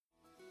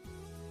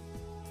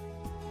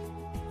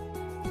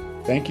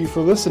Thank you for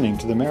listening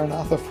to the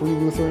Maranatha Free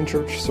Lutheran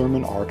Church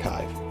Sermon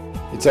Archive.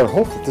 It's our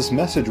hope that this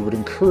message would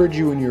encourage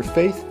you in your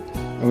faith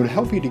and would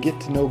help you to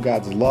get to know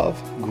God's love,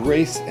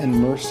 grace, and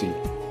mercy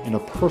in a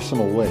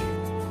personal way.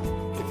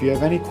 If you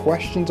have any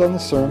questions on the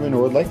sermon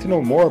or would like to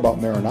know more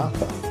about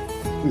Maranatha,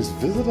 please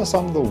visit us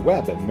on the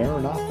web at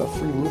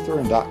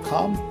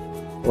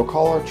maranathafreelutheran.com or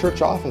call our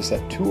church office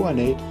at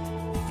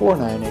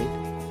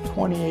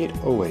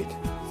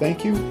 218-498-2808.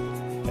 Thank you,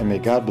 and may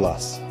God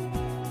bless.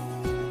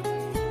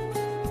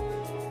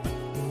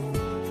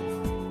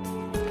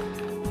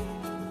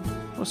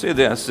 I'll say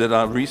this,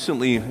 that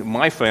recently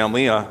my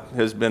family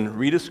has been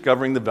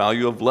rediscovering the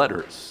value of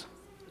letters.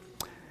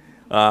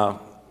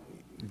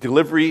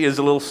 Delivery is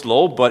a little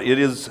slow, but it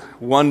is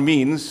one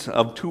means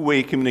of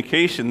two-way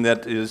communication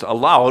that is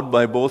allowed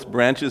by both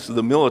branches of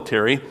the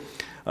military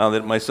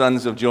that my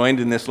sons have joined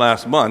in this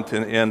last month.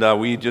 And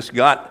we just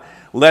got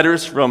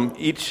letters from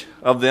each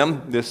of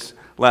them this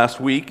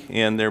last week,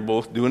 and they're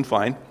both doing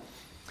fine.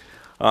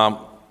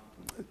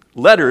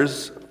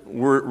 Letters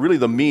were really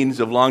the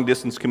means of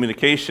long-distance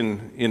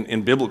communication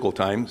in biblical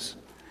times.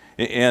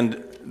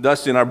 And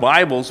thus in our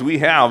Bibles, we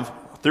have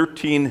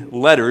 13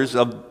 letters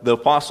of the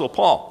Apostle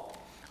Paul.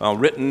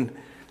 Written,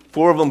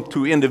 4 of them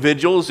to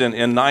individuals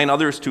and 9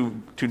 others to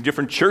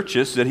different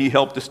churches that he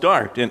helped to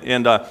start.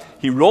 And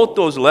he wrote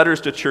those letters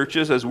to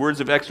churches as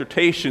words of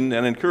exhortation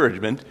and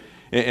encouragement,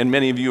 and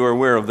many of you are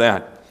aware of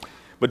that.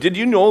 But did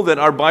you know that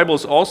our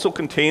Bibles also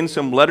contain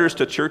some letters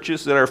to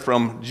churches that are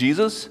from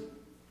Jesus?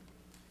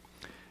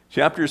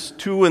 Chapters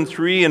 2 and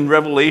 3 in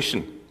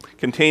Revelation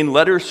contain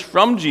letters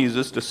from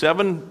Jesus to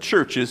 7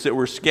 churches that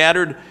were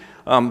scattered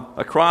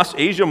across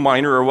Asia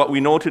Minor, or what we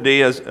know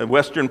today as a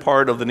western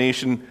part of the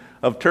nation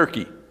of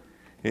Turkey.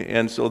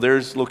 And so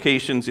there's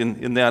locations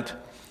in that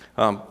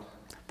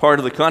part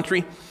of the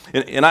country.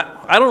 And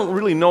I don't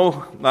really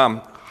know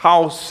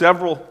how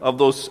several of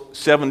those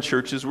 7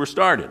 churches were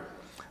started.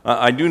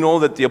 I do know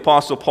that the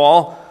Apostle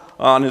Paul,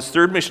 on his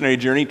 3rd missionary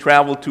journey,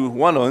 traveled to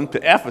one of them, to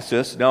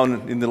Ephesus,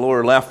 down in the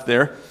lower left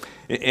there,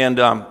 and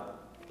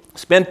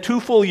spent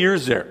 2 full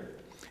years there.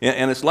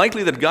 And it's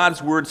likely that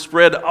God's word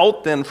spread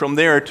out then from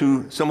there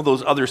to some of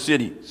those other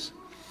cities.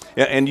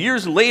 And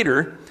years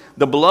later,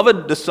 the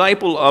beloved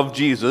disciple of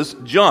Jesus,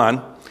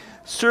 John,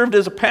 served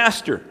as a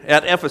pastor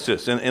at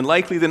Ephesus and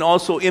likely then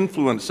also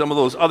influenced some of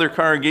those other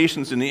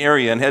congregations in the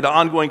area and had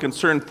ongoing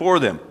concern for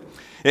them.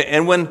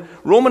 And when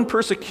Roman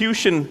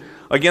persecution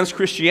against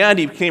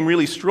Christianity became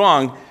really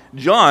strong,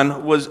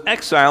 John was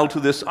exiled to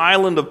this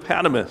island of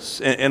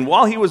Patmos. And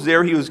while he was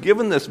there, he was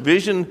given this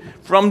vision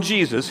from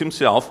Jesus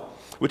himself,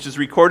 which is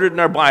recorded in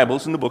our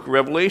Bibles in the book of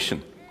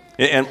Revelation.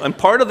 And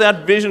part of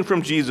that vision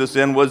from Jesus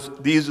then was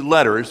these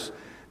letters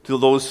to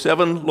those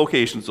 7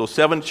 locations, those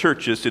 7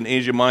 churches in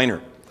Asia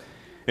Minor.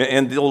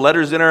 And the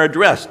letters then are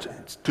addressed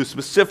to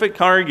specific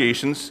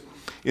congregations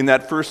in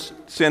that first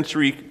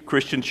century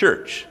Christian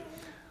church.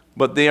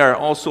 But they are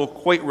also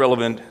quite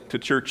relevant to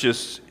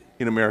churches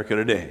in America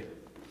today.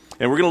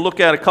 And we're going to look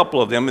at a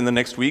couple of them in the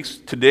next weeks.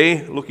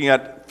 Today, looking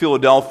at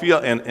Philadelphia,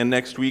 and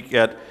next week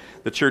at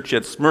the church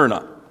at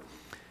Smyrna.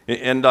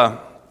 And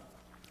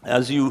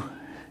as you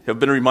have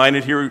been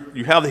reminded here,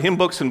 you have the hymn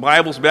books and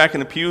Bibles back in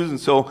the pews, and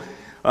so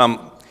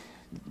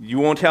you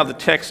won't have the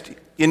text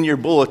in your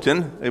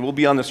bulletin. It will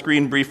be on the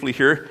screen briefly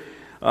here,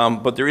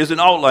 but there is an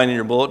outline in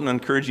your bulletin. I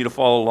encourage you to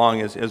follow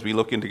along as we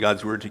look into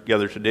God's Word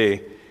together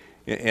today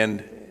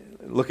and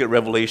look at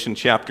Revelation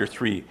chapter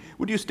 3.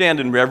 Would you stand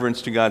in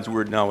reverence to God's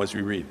Word now as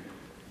we read?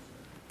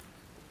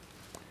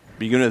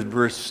 Begin with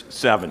verse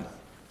 7.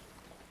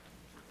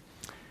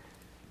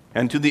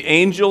 And to the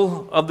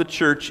angel of the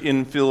church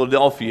in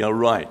Philadelphia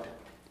write,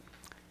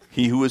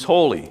 He who is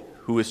holy,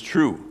 who is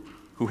true,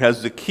 who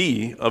has the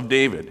key of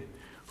David,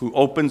 who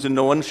opens and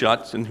no one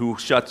shuts, and who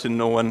shuts and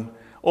no one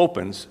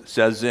opens,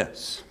 says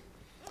this,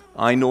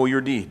 I know your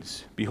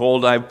deeds.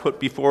 Behold, I have put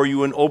before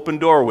you an open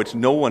door which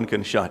no one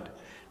can shut,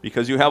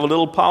 because you have a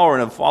little power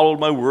and have followed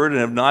my word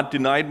and have not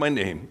denied my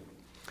name.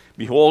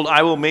 Behold,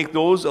 I will make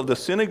those of the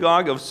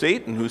synagogue of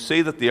Satan who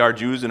say that they are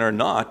Jews and are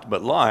not,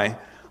 but lie,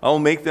 I will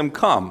make them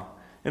come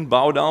and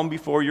bow down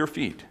before your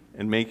feet,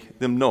 and make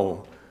them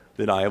know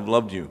that I have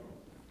loved you.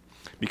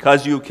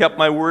 Because you have kept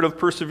my word of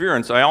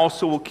perseverance, I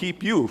also will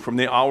keep you from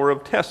the hour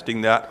of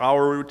testing, that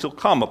hour which will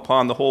come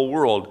upon the whole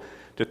world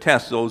to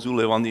test those who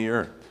live on the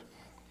earth.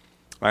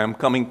 I am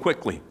coming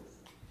quickly.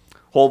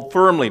 Hold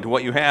firmly to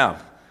what you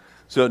have,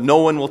 so that no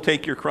one will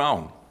take your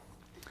crown.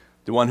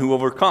 The one who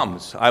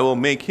overcomes, I will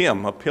make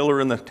him a pillar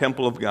in the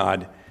temple of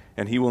God,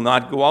 and he will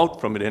not go out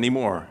from it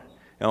anymore.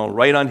 And I'll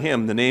write on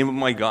him the name of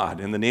my God,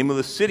 and the name of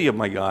the city of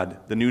my God,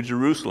 the new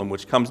Jerusalem,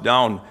 which comes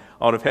down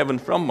out of heaven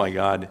from my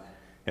God,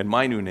 and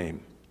my new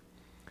name.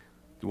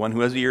 The one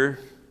who has ear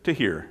to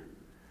hear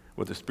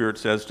what the Spirit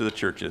says to the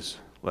churches,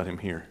 let him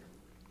hear.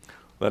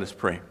 Let us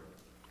pray.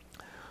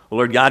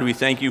 Lord God, we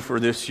thank you for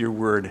this, your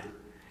word.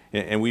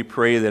 And we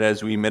pray that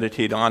as we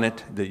meditate on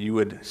it, that you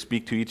would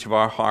speak to each of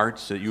our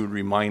hearts, that you would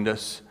remind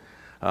us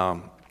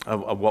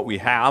of what we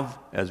have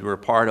as we're a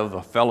part of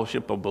a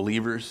fellowship of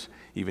believers,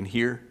 even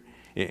here.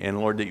 And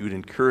Lord, that you would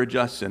encourage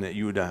us and that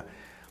you would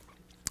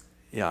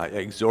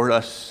exhort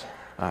us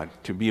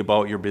to be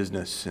about your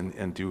business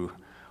and to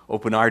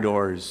open our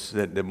doors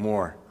that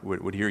more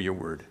would hear your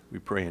word. We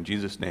pray in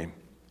Jesus' name.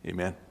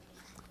 Amen.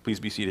 Please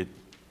be seated.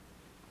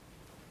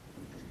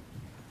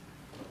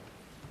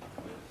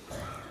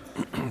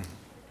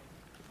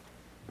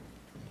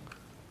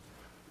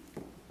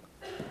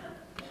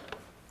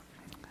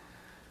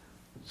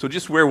 So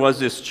just where was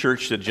this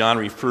church that John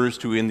refers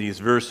to in these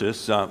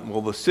verses?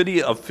 Well, the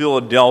city of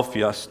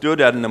Philadelphia stood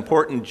at an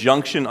important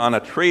junction on a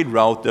trade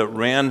route that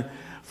ran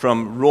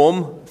from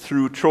Rome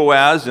through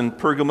Troas and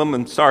Pergamum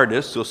and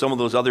Sardis, so some of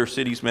those other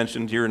cities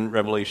mentioned here in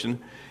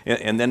Revelation,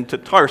 and then to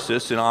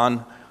Tarsus and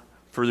on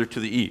further to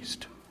the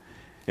east.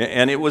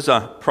 And it was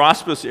a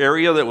prosperous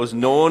area that was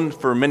known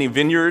for many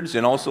vineyards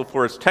and also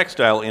for its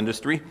textile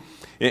industry.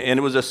 And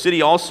it was a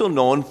city also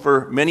known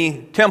for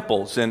many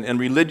temples and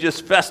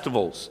religious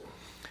festivals,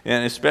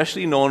 and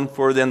especially known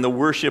for then the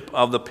worship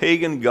of the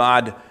pagan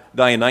god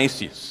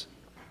Dionysius.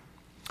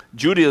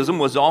 Judaism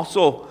was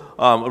also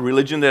a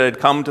religion that had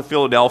come to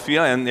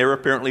Philadelphia, and there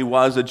apparently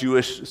was a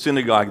Jewish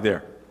synagogue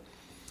there.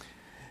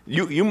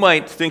 You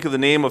might think of the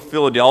name of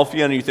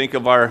Philadelphia and you think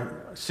of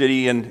our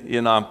city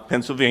in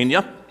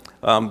Pennsylvania,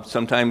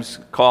 sometimes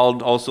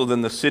called also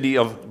then the city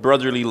of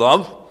brotherly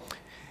love.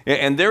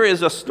 And there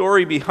is a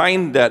story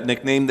behind that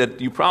nickname that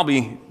you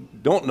probably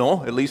don't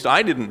know, at least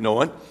I didn't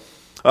know it.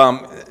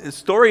 The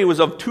story was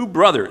of two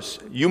brothers,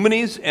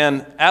 Eumenes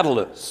and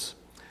Attalus.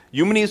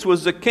 Eumenes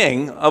was the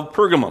king of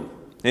Pergamum,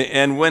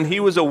 and when he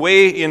was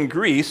away in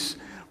Greece,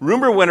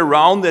 rumor went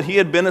around that he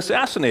had been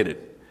assassinated,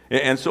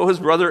 and so his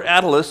brother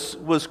Attalus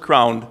was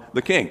crowned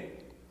the king.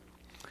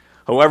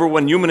 However,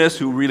 when Eumenes,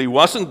 who really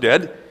wasn't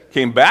dead,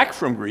 came back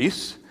from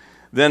Greece,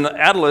 then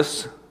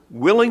Attalus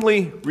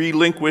willingly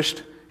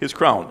relinquished his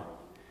crown,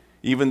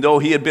 even though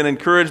he had been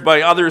encouraged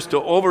by others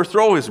to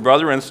overthrow his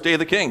brother and stay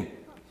the king.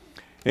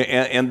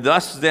 And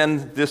thus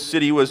then this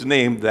city was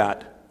named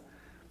that,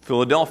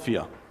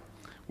 Philadelphia,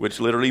 which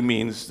literally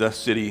means the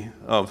city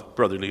of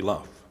brotherly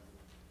love.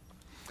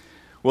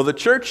 Well, the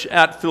church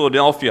at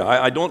Philadelphia,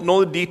 I don't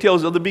know the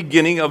details of the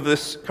beginning of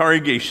this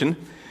congregation,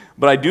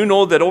 but I do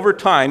know that over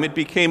time it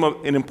became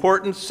an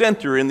important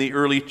center in the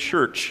early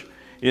church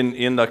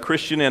in the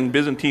Christian and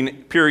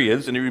Byzantine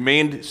periods, and it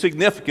remained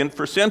significant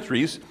for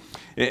centuries,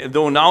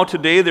 though now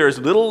today there is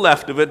little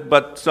left of it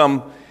but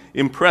some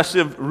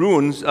impressive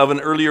ruins of an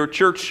earlier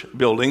church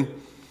building.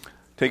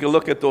 Take a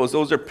look at those.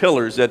 Those are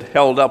pillars that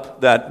held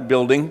up that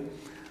building,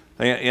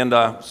 and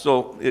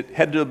so it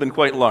had to have been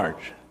quite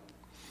large.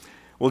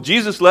 Well,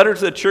 Jesus' letter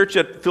to the church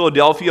at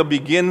Philadelphia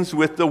begins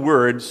with the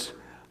words,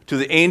 "To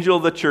the angel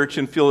of the church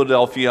in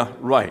Philadelphia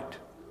write."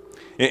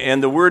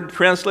 And the word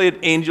translated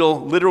angel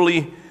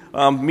literally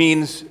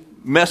means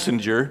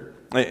messenger,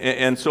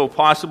 and so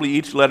possibly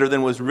each letter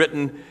then was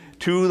written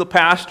to the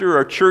pastor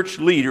or church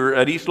leader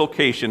at each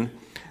location,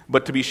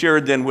 but to be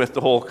shared then with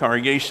the whole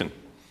congregation.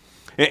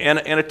 And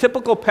a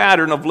typical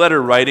pattern of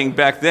letter writing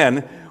back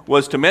then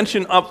was to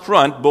mention up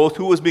front both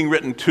who was being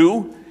written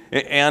to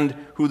and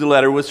who the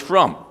letter was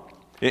from.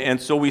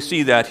 And so we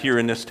see that here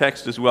in this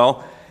text as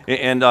well.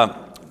 And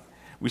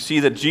we see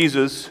that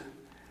Jesus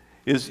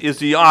is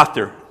the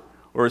author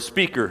or a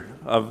speaker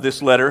of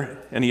this letter,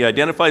 and he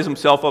identifies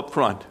himself up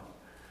front.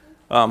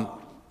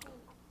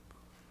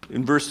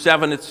 In verse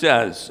 7 it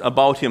says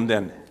about him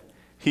then,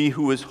 "He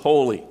who is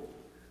holy,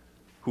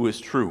 who is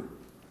true."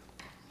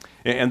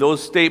 And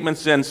those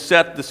statements then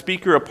set the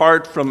speaker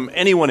apart from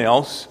anyone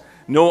else.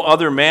 No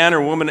other man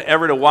or woman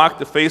ever to walk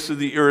the face of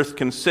the earth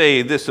can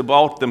say this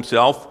about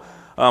themselves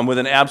with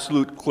an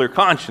absolute clear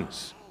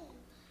conscience.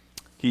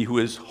 He who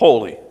is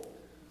holy,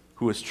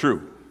 who is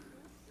true.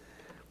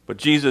 But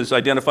Jesus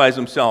identifies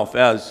himself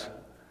as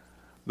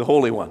the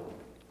Holy One,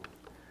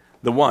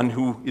 the one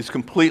who is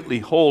completely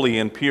holy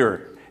and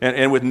pure,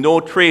 and with no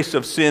trace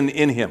of sin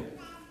in him,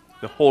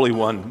 the Holy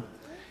One,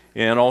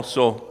 and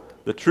also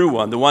the true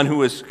one, the one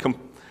who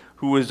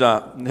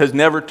has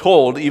never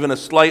told even a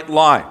slight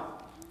lie,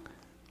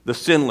 the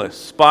sinless,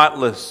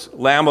 spotless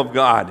Lamb of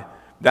God.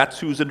 That's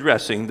who's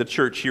addressing the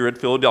church here at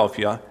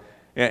Philadelphia,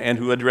 and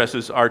who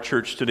addresses our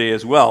church today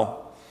as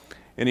well.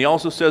 And he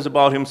also says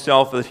about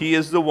himself that he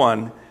is the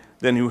one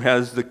then who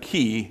has the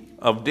key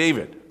of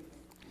David.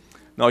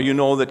 Now you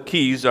know that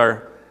keys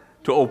are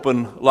to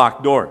open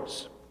locked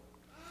doors.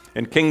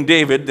 And King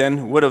David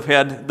then would have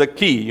had the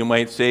key, you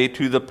might say,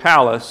 to the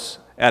palace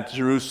at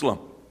Jerusalem.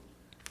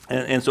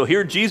 And so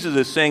here Jesus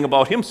is saying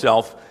about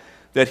himself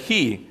that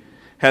he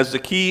has the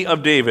key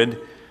of David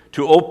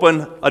to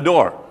open a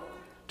door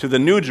to the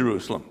new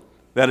Jerusalem,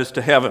 that is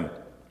to heaven.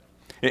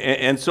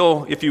 And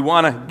so if you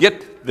want to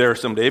get there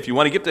someday, if you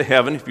want to get to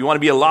heaven, if you want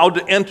to be allowed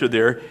to enter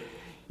there,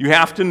 you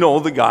have to know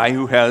the guy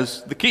who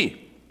has the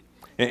key.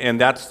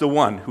 And that's the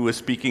one who is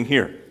speaking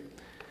here.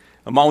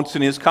 Mounts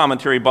in his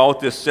commentary about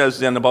this says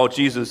then about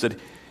Jesus that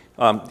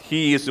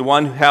he is the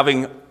one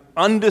having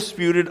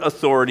undisputed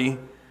authority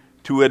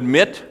to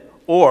admit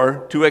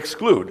or to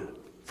exclude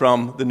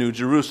from the New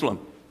Jerusalem.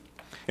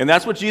 And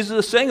that's what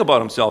Jesus is saying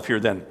about himself here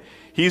then.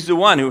 He's the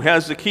one who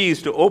has the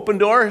keys to open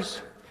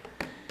doors.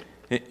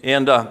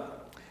 And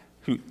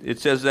it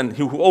says then,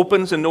 who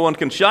opens and no one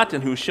can shut,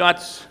 and who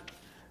shuts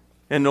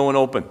and no one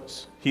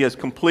opens. He has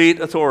complete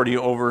authority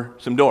over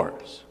some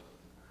doors.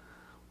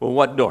 Well,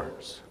 what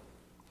doors?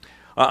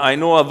 I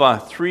know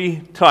of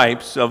 3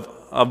 types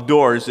of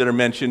doors that are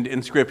mentioned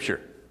in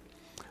Scripture.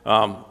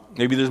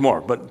 Maybe there's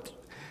more, but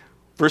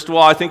first of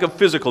all, I think of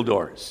physical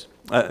doors.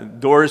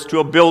 Doors to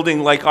a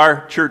building like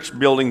our church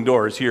building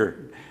doors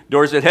here.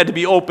 Doors that had to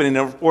be open in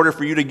order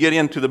for you to get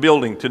into the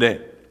building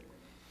today.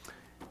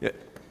 It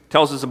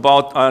tells us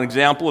about an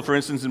example, for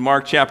instance, in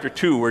Mark chapter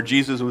 2, where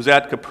Jesus was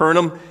at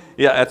Capernaum,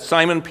 at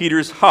Simon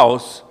Peter's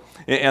house,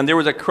 and there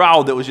was a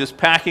crowd that was just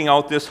packing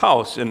out this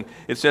house. And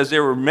it says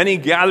there were many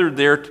gathered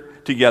there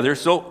together,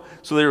 so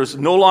there was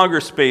no longer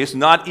space,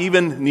 not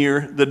even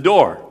near the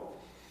door.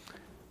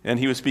 And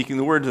he was speaking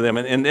the word to them.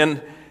 And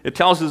then it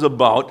tells us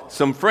about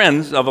some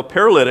friends of a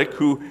paralytic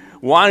who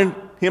wanted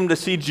him to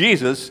see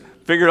Jesus,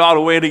 figured out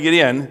a way to get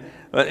in,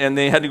 and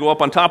they had to go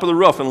up on top of the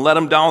roof and let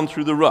him down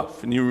through the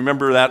roof. And you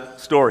remember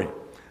that story.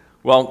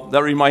 Well,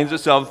 that reminds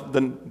us of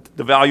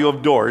the value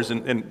of doors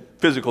and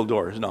physical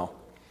doors now.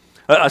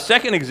 A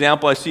second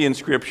example I see in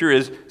Scripture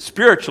is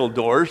spiritual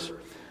doors,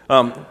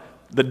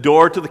 the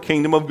door to the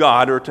kingdom of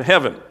God or to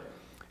heaven.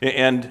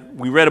 And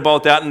we read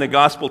about that in the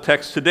gospel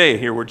text today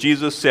here, where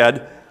Jesus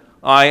said,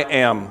 I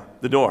am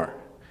the door.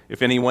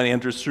 If anyone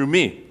enters through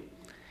me,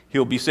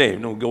 he'll be saved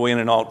and will go in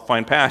and out,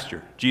 find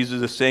pasture.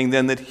 Jesus is saying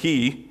then that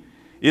he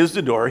is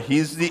the door.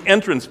 He's the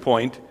entrance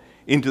point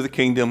into the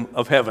kingdom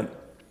of heaven.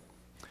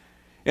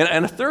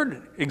 And a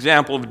third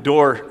example of a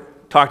door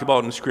talked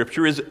about in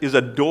Scripture is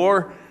a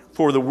door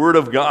for the Word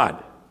of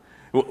God.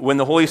 When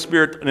the Holy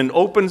Spirit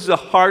opens the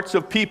hearts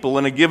of people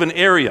in a given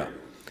area.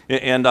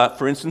 And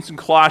for instance, in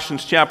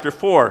Colossians chapter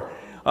 4,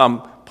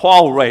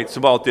 Paul writes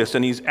about this,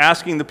 and he's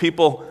asking the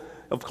people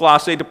of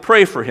Colossae to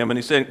pray for him. And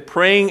he's saying,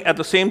 praying at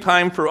the same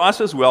time for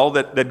us as well,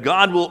 that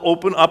God will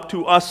open up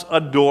to us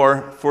a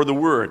door for the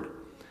Word,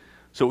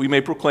 so we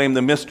may proclaim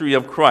the mystery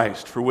of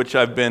Christ, for which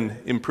I've been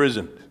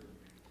imprisoned.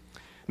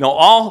 Now,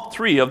 all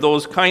 3 of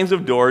those kinds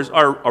of doors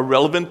are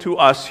relevant to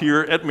us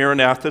here at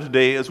Maranatha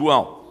today as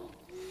well.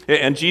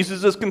 And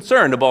Jesus is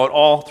concerned about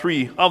all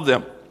 3 of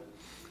them.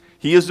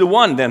 He is the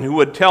one then who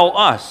would tell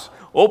us,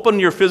 open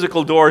your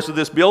physical doors of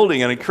this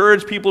building and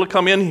encourage people to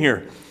come in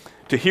here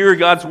to hear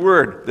God's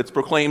word that's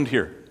proclaimed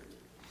here.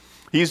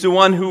 He's the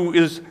one who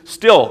is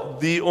still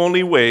the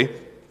only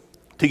way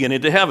to get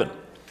into heaven.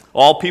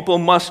 All people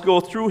must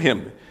go through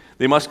him.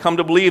 They must come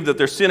to believe that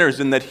they're sinners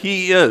and that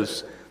he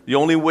is the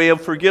only way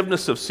of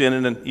forgiveness of sin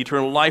and an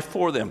eternal life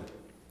for them.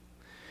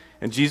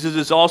 And Jesus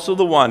is also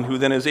the one who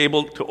then is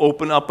able to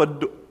open up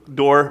a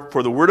door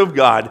for the Word of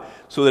God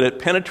so that it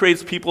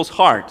penetrates people's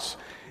hearts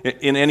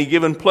in any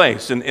given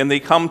place, and they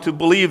come to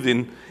believe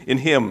in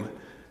him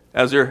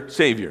as their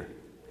Savior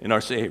and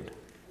are saved.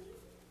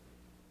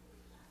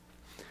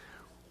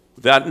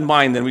 With that in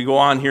mind, then we go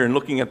on here and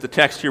looking at the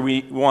text here,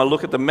 we want to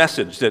look at the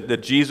message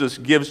that Jesus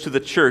gives to the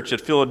church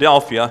at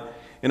Philadelphia,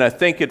 and I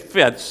think it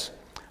fits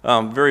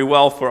very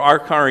well for our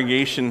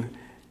congregation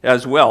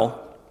as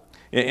well.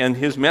 And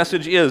his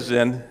message is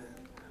then,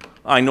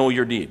 I know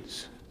your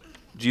deeds.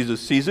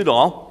 Jesus sees it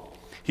all.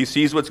 He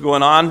sees what's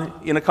going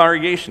on in a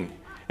congregation.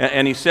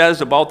 And he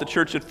says about the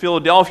church at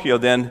Philadelphia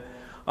then,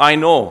 I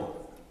know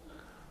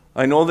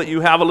that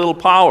you have a little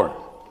power.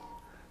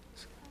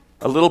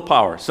 A little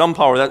power. Some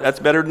power, that's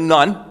better than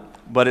none,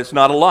 but it's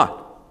not a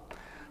lot.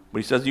 But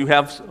he says you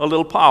have a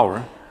little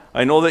power.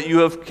 I know that you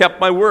have kept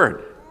my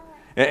word.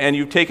 And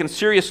you've taken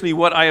seriously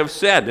what I have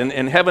said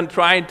and haven't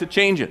tried to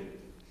change it.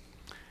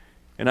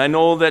 And I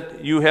know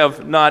that you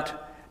have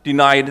not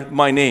denied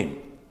my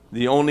name,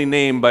 the only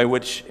name by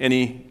which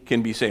any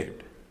can be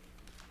saved.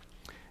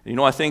 You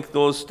know, I think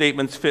those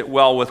statements fit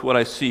well with what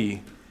I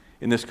see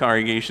in this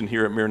congregation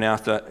here at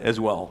Maranatha as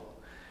well.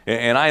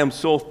 And I am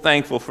so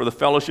thankful for the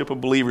fellowship of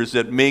believers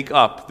that make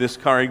up this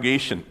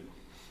congregation.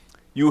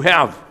 You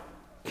have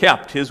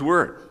kept his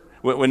word.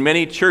 When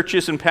many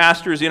churches and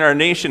pastors in our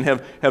nation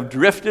have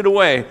drifted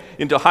away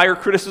into higher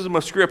criticism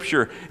of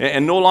Scripture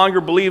and no longer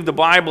believe the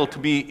Bible to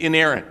be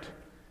inerrant,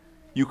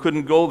 you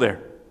couldn't go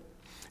there.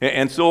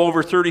 And so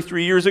over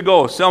 33 years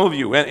ago, some of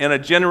you, and a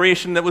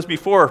generation that was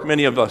before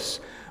many of us,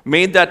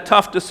 made that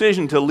tough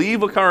decision to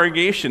leave a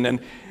congregation and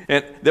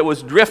that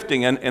was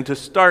drifting and to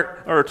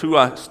start or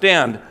to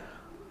stand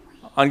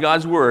on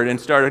God's word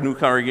and start a new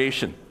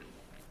congregation.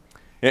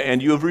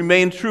 And you have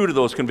remained true to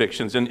those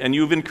convictions, and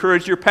you've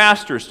encouraged your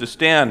pastors to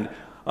stand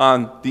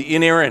on the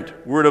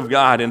inerrant word of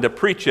God and to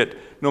preach it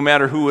no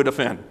matter who it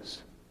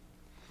offends.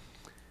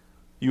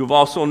 You have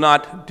also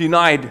not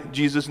denied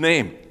Jesus'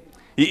 name.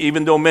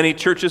 Even though many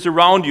churches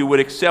around you would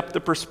accept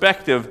the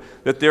perspective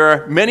that there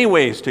are many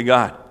ways to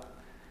God,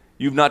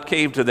 you've not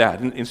caved to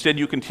that. Instead,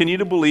 you continue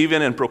to believe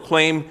in and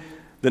proclaim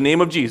the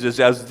name of Jesus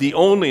as the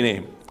only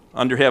name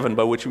under heaven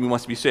by which we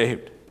must be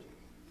saved.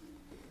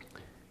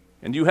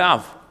 And you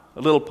have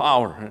a little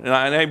power. And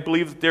I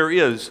believe that there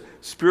is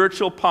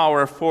spiritual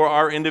power for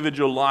our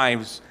individual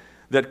lives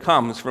that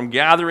comes from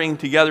gathering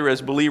together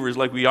as believers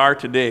like we are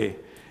today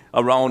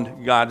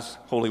around God's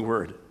holy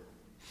word.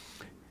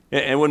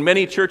 And when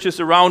many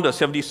churches around us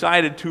have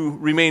decided to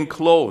remain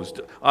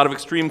closed out of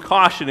extreme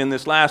caution in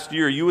this last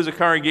year, you as a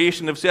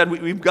congregation have said,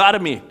 we've got to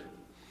meet.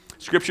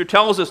 Scripture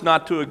tells us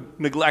not to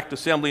neglect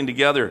assembling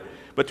together,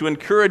 but to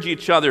encourage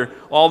each other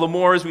all the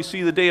more as we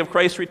see the day of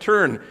Christ's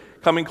return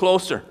coming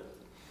closer.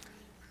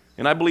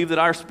 And I believe that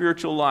our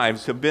spiritual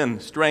lives have been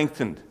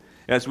strengthened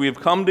as we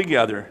have come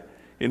together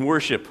in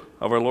worship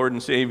of our Lord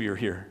and Savior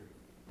here.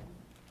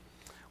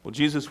 Well,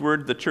 Jesus'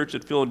 word to the church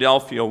at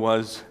Philadelphia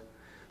was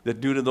that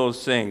due to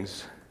those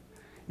things,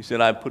 he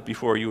said, I've put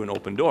before you an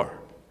open door,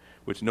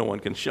 which no one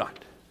can shut.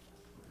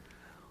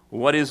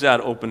 What is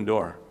that open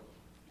door?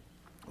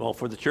 Well,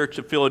 for the church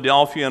of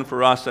Philadelphia and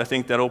for us, I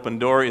think that open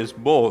door is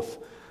both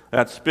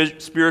that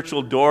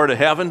spiritual door to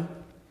heaven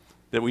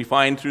that we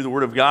find through the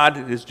Word of God,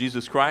 it is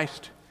Jesus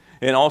Christ,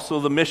 and also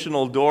the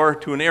missional door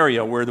to an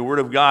area where the Word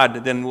of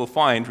God then will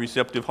find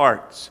receptive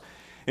hearts.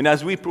 And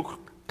as we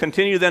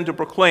continue then to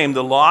proclaim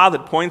the law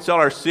that points out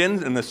our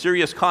sins and the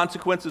serious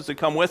consequences that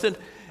come with it,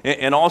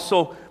 and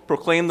also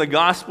proclaim the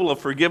gospel of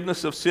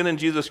forgiveness of sin in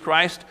Jesus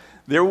Christ,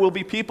 there will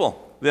be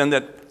people then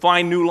that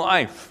find new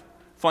life,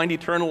 find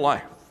eternal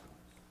life.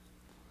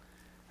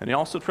 And I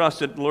also trust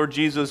that Lord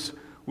Jesus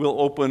will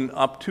open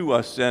up to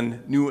us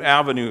then new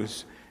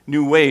avenues,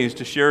 new ways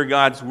to share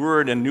God's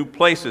word, and new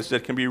places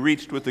that can be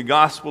reached with the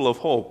gospel of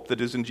hope that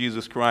is in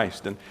Jesus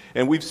Christ.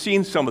 And we've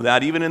seen some of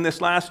that even in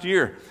this last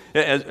year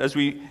as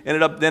we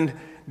ended up then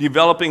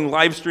developing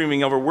live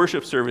streaming of our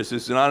worship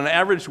services. And on an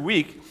average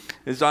week,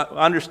 as I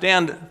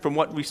understand from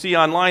what we see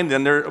online,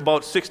 then there are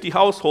about 60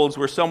 households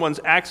where someone's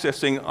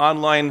accessing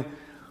online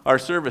our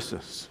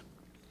services.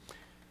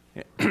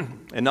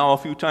 And now a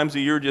few times a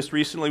year, just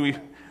recently, we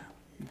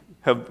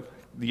have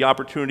the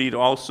opportunity to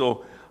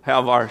also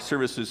have our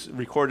services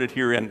recorded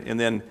here and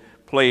then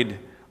played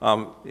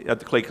at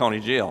the Cass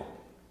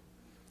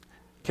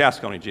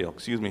County Jail,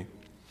 excuse me.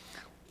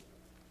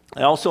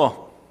 I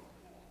also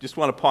just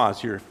want to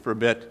pause here for a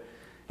bit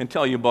and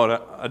tell you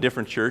about a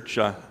different church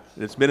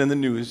that's been in the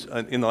news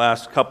in the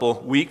last couple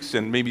weeks,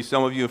 and maybe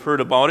some of you have heard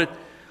about it.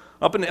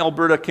 Up in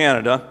Alberta,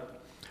 Canada,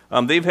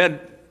 they've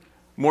had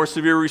more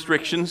severe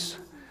restrictions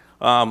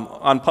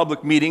on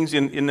public meetings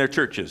in their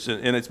churches,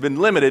 and it's been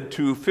limited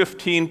to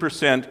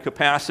 15%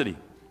 capacity.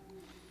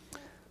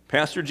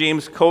 Pastor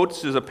James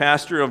Coates is a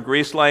pastor of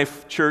Grace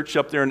Life Church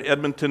up there in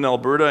Edmonton,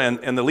 Alberta,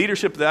 and the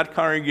leadership of that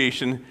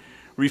congregation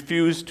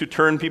refused to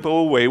turn people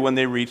away when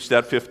they reached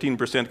that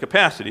 15%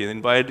 capacity. They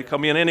invited to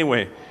come in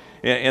anyway,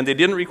 and they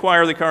didn't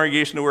require the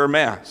congregation to wear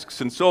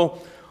masks. And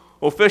so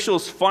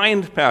officials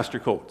fined Pastor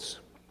Coates,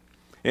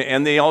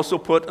 and they also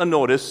put a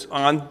notice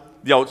on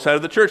the outside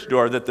of the church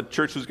door that the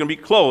church was going to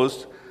be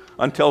closed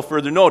until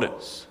further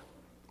notice.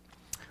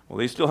 Well,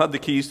 they still had the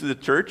keys to the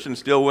church and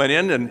still went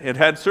in and it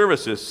had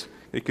services.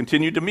 They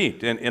continued to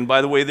meet. And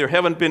by the way, there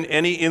haven't been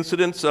any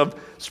incidents of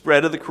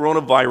spread of the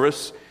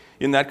coronavirus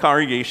in that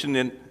congregation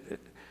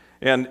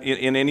and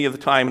in any of the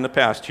time in the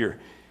past here.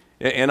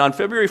 And on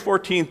February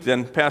 14th,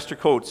 then, Pastor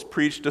Coates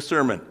preached a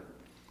sermon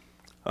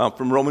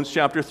from Romans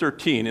chapter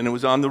 13, and it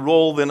was on the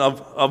role then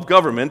of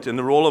government and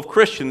the role of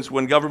Christians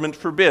when government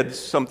forbids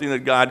something that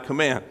God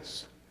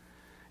commands.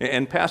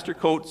 And Pastor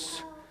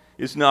Coates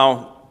is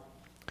now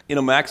in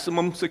a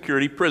maximum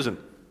security prison.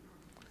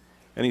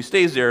 And he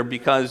stays there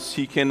because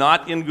he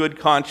cannot in good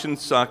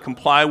conscience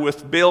comply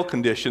with bail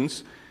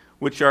conditions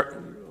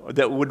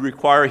that would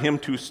require him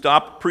to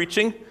stop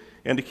preaching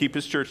and to keep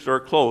his church door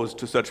closed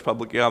to such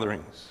public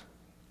gatherings.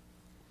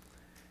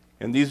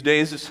 And these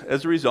days,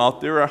 as a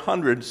result, there are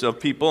hundreds of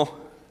people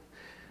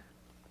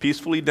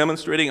peacefully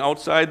demonstrating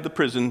outside the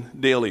prison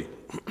daily.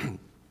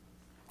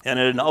 And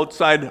at an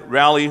outside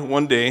rally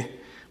one day,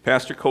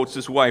 Pastor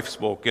Coates' wife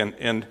spoke,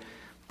 and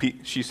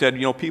she said,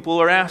 people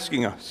are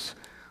asking us,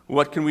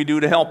 what can we do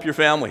to help your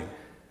family?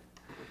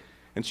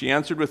 And she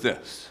answered with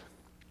this.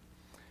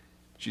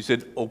 She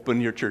said,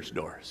 open your church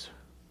doors.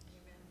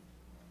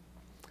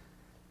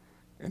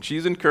 And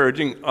she's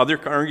encouraging other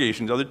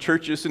congregations, other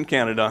churches in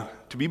Canada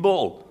to be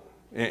bold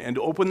and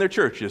to open their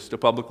churches to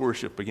public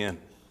worship again.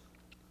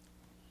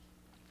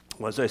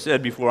 Well, as I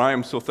said before, I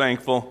am so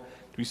thankful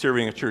to be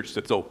serving a church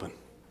that's open.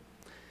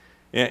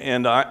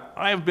 And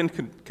I have been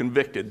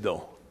convicted,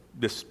 though,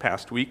 this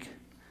past week.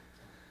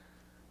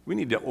 We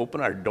need to open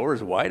our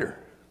doors wider.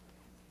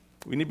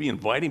 We need to be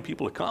inviting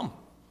people to come.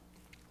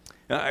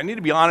 And I need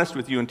to be honest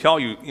with you and tell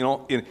you,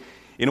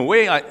 in a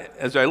way,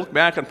 as I look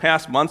back on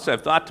past months,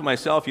 I've thought to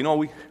myself,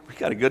 we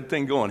got a good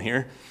thing going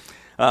here.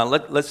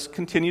 Let's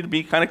continue to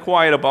be kind of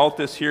quiet about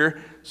this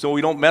here so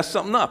we don't mess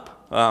something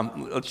up.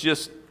 Let's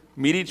just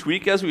meet each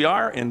week as we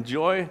are,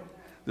 enjoy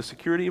the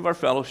security of our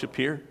fellowship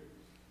here.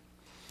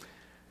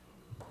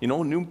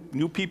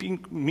 New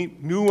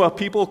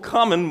people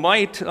coming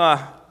might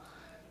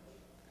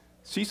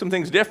see some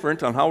things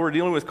different on how we're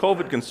dealing with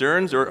COVID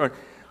concerns, or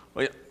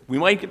we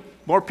might get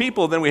more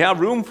people than we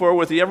have room for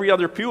with the every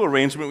other pew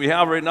arrangement we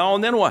have right now,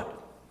 and then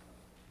what?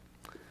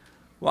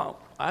 Well,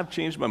 I've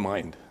changed my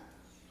mind.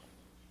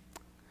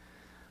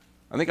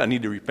 I think I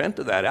need to repent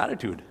of that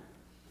attitude.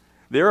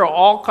 There are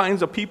all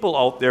kinds of people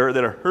out there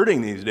that are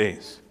hurting these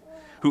days,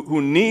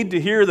 who need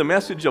to hear the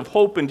message of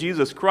hope in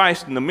Jesus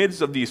Christ in the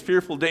midst of these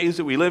fearful days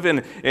that we live in.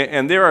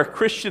 And there are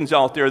Christians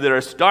out there that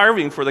are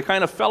starving for the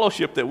kind of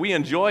fellowship that we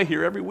enjoy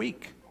here every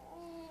week.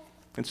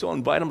 And so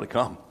invite them to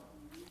come.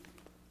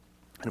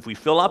 And if we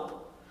fill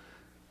up,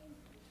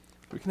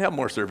 we can have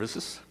more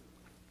services.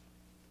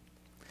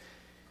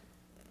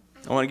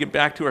 I want to get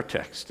back to our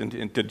text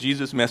and to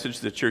Jesus' message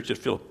to the church at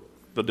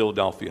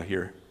Philadelphia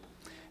here.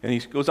 And he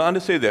goes on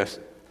to say this: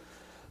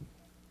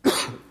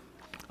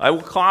 I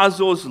will cause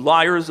those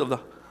liars of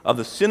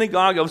the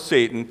synagogue of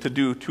Satan to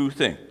do two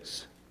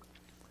things.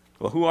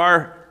 Well, who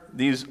are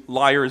these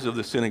liars of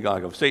the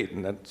synagogue of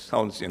Satan? That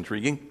sounds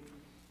intriguing.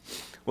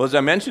 Well, as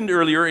I mentioned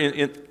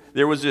earlier,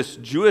 there was this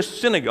Jewish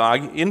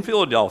synagogue in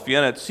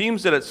Philadelphia, and it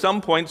seems that at some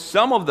point,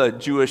 some of the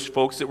Jewish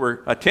folks that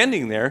were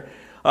attending there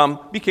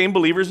became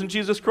believers in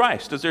Jesus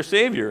Christ as their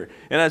Savior,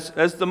 and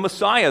as the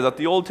Messiah that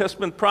the Old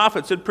Testament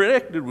prophets had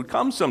predicted would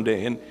come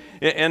someday.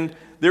 And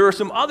there were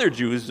some other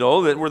Jews,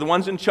 though, that were the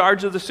ones in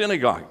charge of the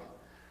synagogue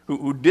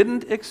who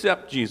didn't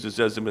accept Jesus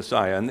as the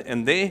Messiah,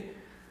 and they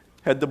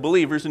had the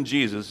believers in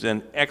Jesus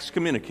and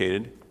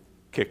excommunicated,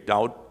 kicked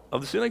out of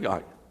the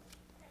synagogue.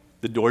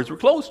 The doors were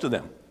closed to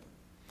them.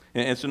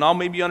 And so now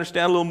maybe you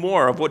understand a little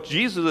more of what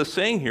Jesus is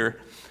saying here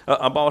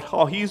about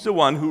how he's the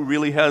one who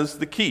really has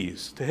the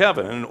keys to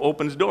heaven and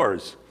opens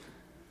doors.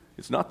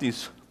 It's not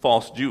these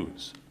false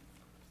Jews.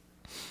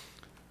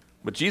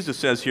 But Jesus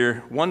says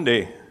here, one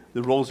day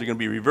the roles are going to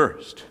be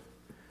reversed.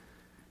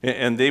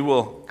 And they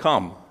will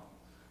come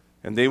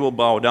and they will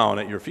bow down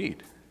at your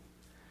feet.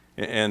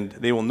 And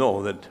they will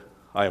know that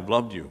I have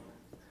loved you.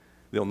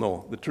 They'll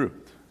know the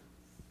truth.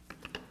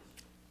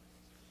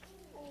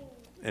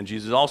 And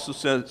Jesus also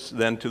says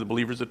then to the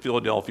believers at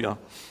Philadelphia,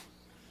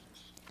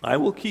 I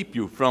will keep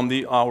you from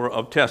the hour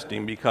of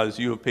testing because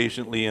you have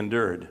patiently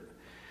endured.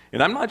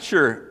 And I'm not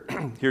sure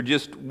here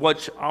just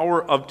which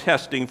hour of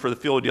testing for the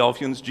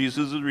Philadelphians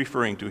Jesus is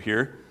referring to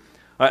here.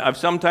 I've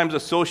sometimes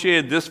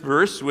associated this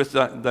verse with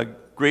the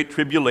Great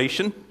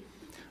Tribulation,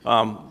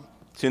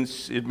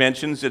 since it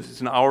mentions that it's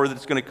an hour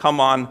that's going to come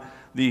on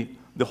the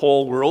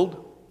whole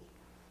world.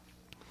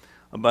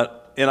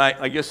 And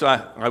I guess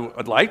I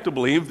would like to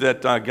believe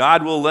that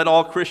God will let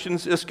all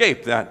Christians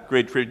escape that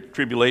great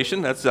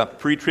tribulation. That's a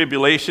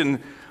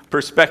pre-tribulation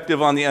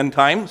perspective on the end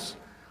times.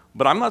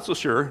 But I'm not so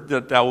sure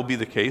that that will be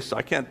the case.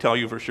 I can't tell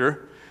you for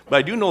sure. But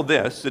I do know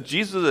this, that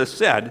Jesus has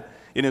said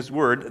in his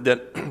word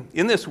that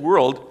in this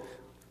world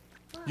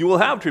you will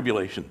have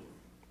tribulation.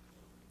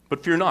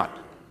 But fear not,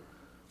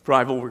 for I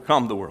have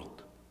overcome the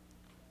world.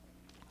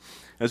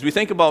 As we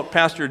think about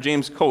Pastor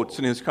James Coates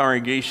and his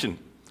congregation,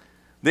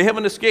 they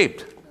haven't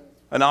escaped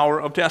an hour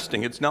of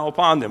testing. It's now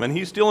upon them. And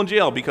he's still in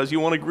jail because he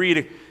won't agree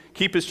to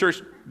keep his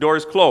church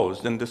doors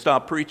closed and to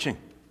stop preaching.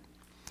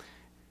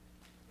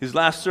 His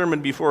last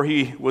sermon before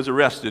he was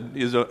arrested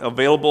is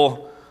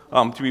available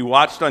to be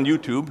watched on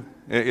YouTube.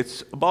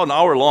 It's about an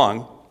hour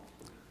long.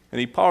 And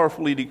he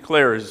powerfully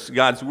declares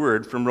God's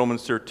word from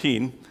Romans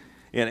 13.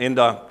 And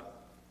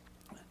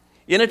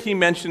in it he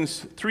mentions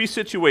three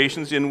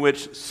situations in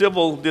which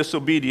civil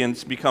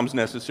disobedience becomes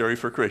necessary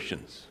for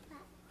Christians.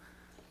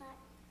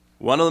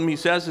 One of them, he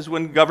says, is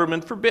when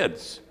government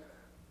forbids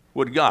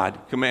what God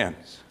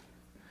commands.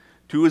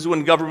 Two is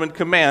when government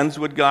commands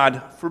what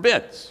God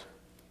forbids.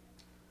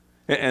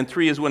 And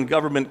three is when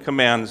government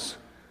commands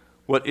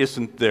what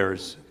isn't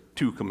theirs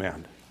to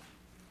command.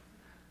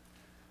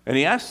 And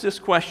he asks this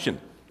question.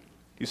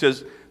 He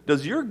says,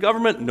 does your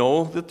government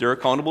know that they're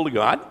accountable to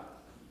God?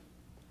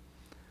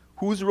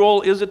 Whose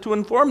role is it to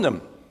inform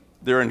them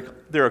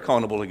they're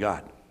accountable to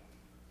God?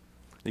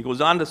 He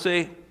goes on to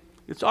say,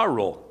 it's our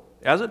role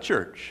as a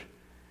church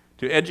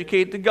to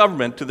educate the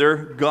government to their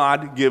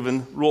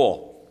God-given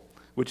role,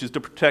 which is to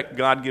protect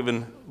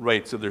God-given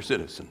rights of their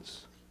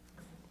citizens.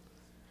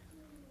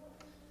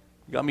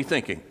 You got me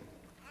thinking.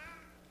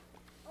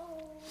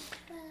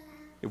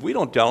 If we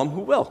don't tell them,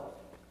 who will?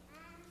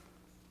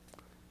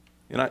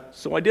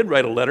 So I did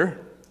write a letter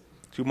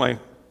to my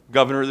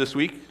governor this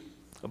week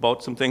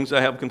about some things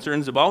I have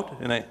concerns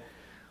about, and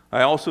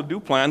I also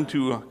do plan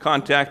to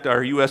contact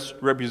our U.S.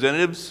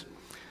 representatives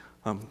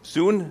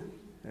soon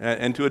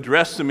and to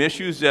address some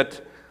issues that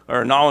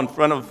are now in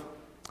front of,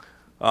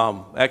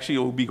 actually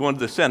will be going to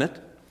the Senate.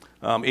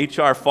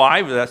 H.R.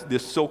 5, that's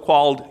this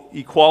so-called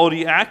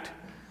Equality Act.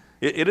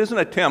 It is an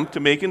attempt to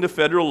make into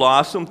federal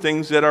law some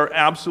things that are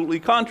absolutely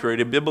contrary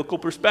to biblical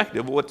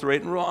perspective of what's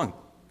right and wrong.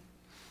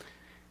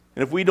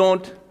 And if we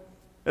don't,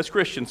 as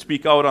Christians,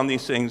 speak out on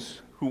these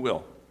things, who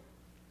will?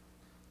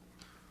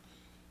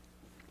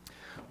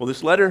 Well,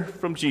 this letter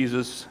from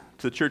Jesus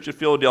to the church of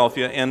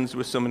Philadelphia ends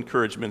with some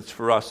encouragements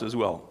for us as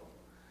well.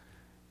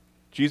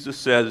 Jesus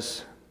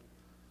says,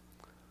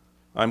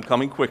 I'm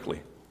coming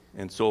quickly,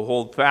 and so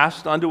hold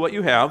fast unto what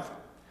you have.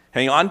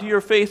 Hang on to your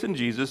faith in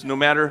Jesus, no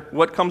matter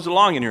what comes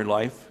along in your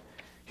life.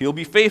 He'll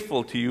be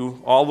faithful to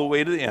you all the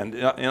way to the end.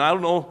 And I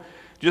don't know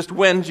just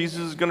when Jesus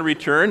is going to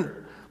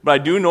return, but I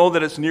do know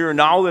that it's nearer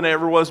now than it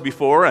ever was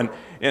before.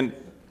 And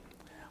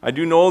I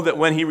do know that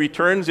when he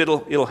returns,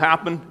 it'll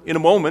happen in a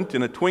moment,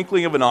 in a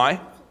twinkling of an eye.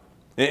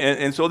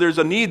 And so there's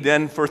a need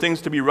then for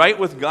things to be right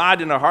with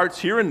God in our hearts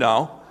here and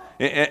now,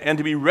 and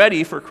to be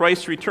ready for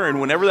Christ's return,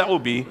 whenever that will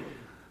be,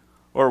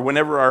 or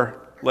whenever our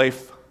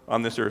life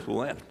on this earth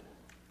will end.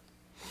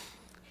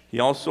 He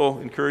also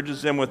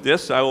encourages them with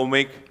this: I will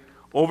make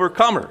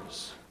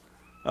overcomers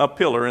a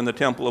pillar in the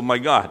temple of my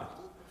God.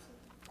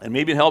 And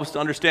maybe it helps to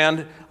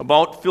understand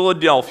about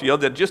Philadelphia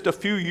that just a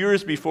few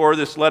years before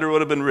this letter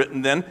would have been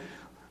written then,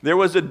 there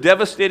was a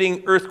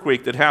devastating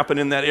earthquake that happened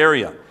in that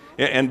area.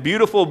 And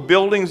beautiful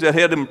buildings that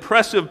had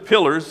impressive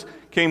pillars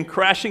came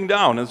crashing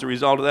down as a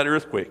result of that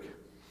earthquake.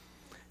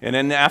 And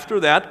then after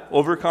that,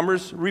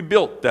 overcomers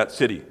rebuilt that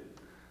city.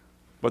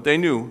 But they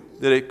knew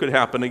that it could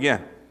happen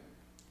again.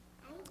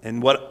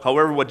 And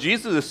however, what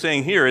Jesus is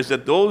saying here is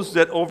that those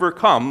that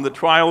overcome the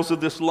trials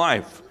of this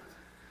life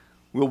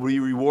will be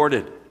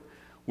rewarded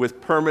with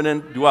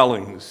permanent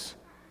dwellings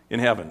in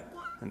heaven,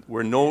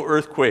 where no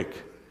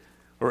earthquake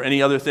or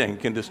any other thing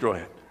can destroy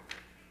it.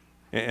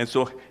 And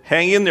so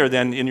hang in there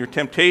then in your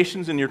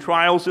temptations and your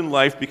trials in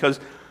life,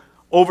 because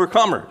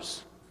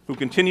overcomers who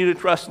continue to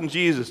trust in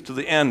Jesus to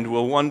the end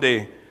will one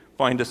day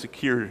find a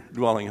secure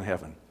dwelling in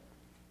heaven.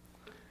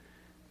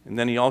 And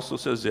then he also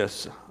says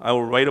this: I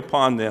will write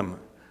upon them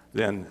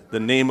then the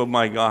name of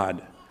my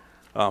God,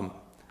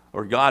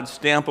 or God's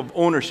stamp of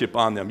ownership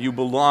on them. You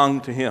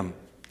belong to him.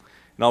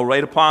 And I'll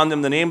write upon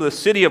them the name of the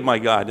city of my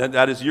God.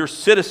 That is your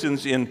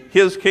citizens in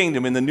his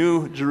kingdom, in the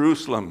new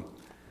Jerusalem.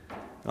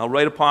 And I'll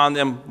write upon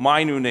them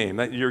my new name.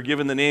 That you're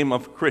given the name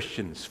of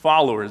Christians,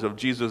 followers of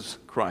Jesus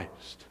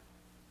Christ.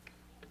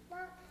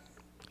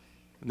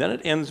 And then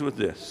it ends with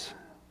this,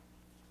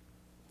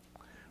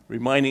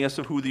 reminding us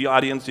of who the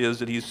audience is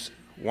that he's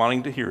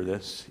wanting to hear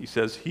this. He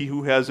says, he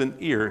who has an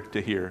ear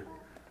to hear,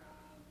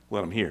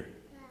 let him hear.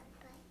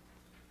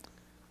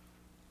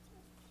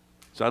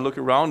 So I look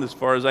around, as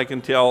far as I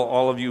can tell,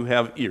 all of you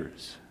have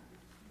ears.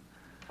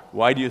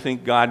 Why do you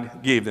think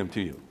God gave them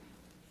to you?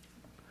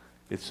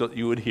 It's so that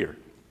you would hear.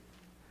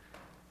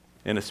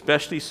 And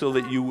especially so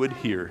that you would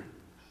hear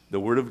the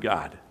Word of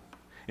God.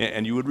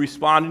 And you would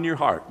respond in your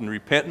heart in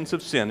repentance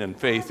of sin and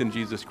faith in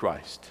Jesus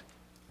Christ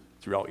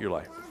throughout your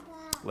life.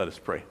 Let us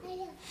pray.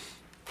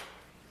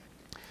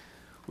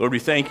 Lord, we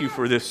thank you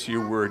for this,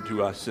 your word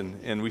to us.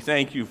 And we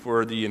thank you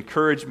for the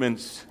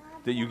encouragements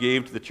that you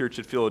gave to the church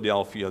at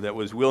Philadelphia that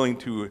was willing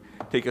to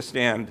take a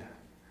stand,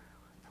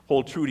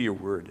 hold true to your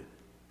word,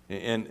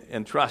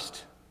 and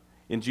trust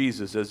in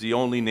Jesus as the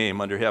only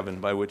name under heaven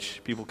by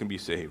which people can be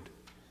saved.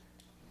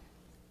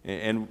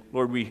 And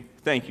Lord, we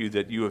thank you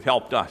that you have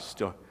helped us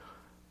to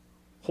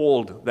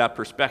hold that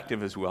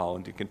perspective as well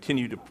and to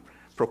continue to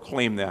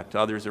proclaim that to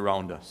others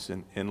around us.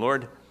 And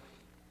Lord,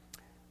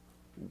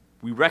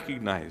 we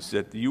recognize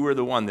that you are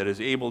the one that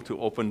is able to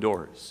open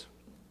doors.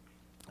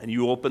 And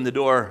you open the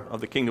door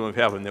of the kingdom of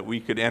heaven that we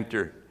could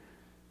enter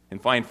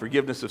and find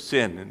forgiveness of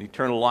sin and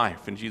eternal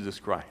life in Jesus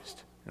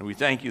Christ. And we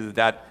thank you that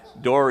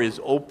that door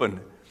is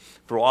open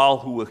for all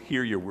who will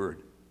hear your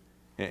word.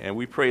 And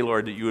we pray,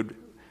 Lord, that you would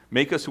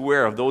make us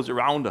aware of those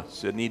around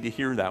us that need to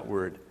hear that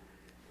word.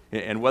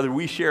 And whether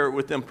we share it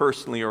with them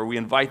personally or we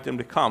invite them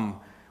to come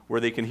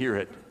where they can hear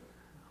it,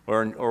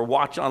 or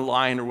watch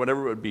online or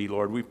whatever it would be,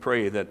 Lord, we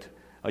pray that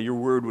your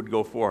word would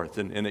go forth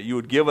and that you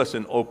would give us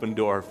an open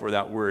door for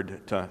that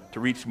word to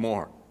reach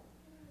more.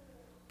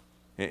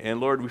 And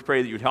Lord, we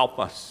pray that you'd help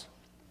us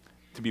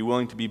to be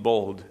willing to be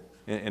bold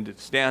and to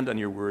stand on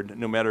your word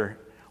no matter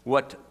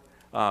what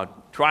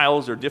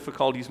trials or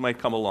difficulties might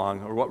come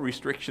along or what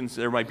restrictions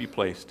there might be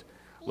placed.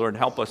 Lord,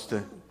 help us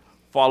to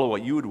follow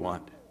what you would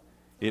want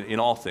in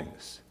all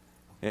things.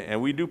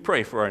 And we do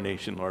pray for our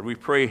nation, Lord. We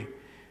pray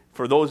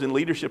for those in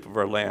leadership of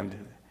our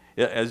land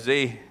as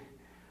they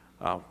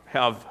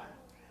have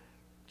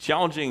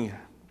challenging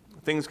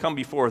things come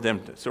before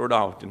them to sort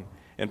out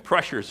and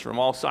pressures from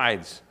all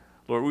sides.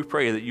 Lord, we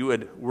pray that you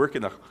would work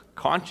in the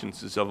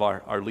consciences of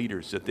our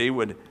leaders, that they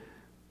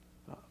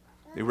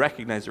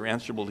recognize they're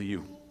answerable to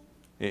you,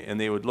 and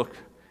they would look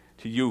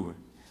to you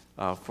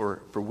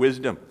for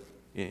wisdom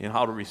in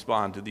how to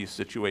respond to these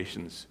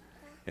situations.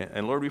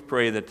 And Lord, we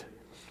pray that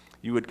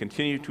you would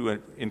continue to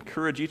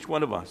encourage each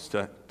one of us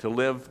to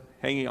live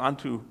hanging on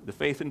to the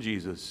faith in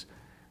Jesus,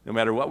 no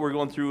matter what we're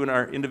going through in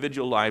our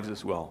individual lives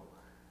as well.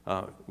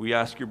 We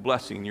ask your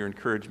blessing, your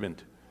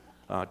encouragement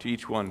to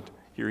each one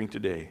hearing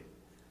today.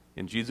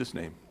 In Jesus'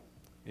 name,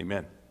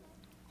 amen.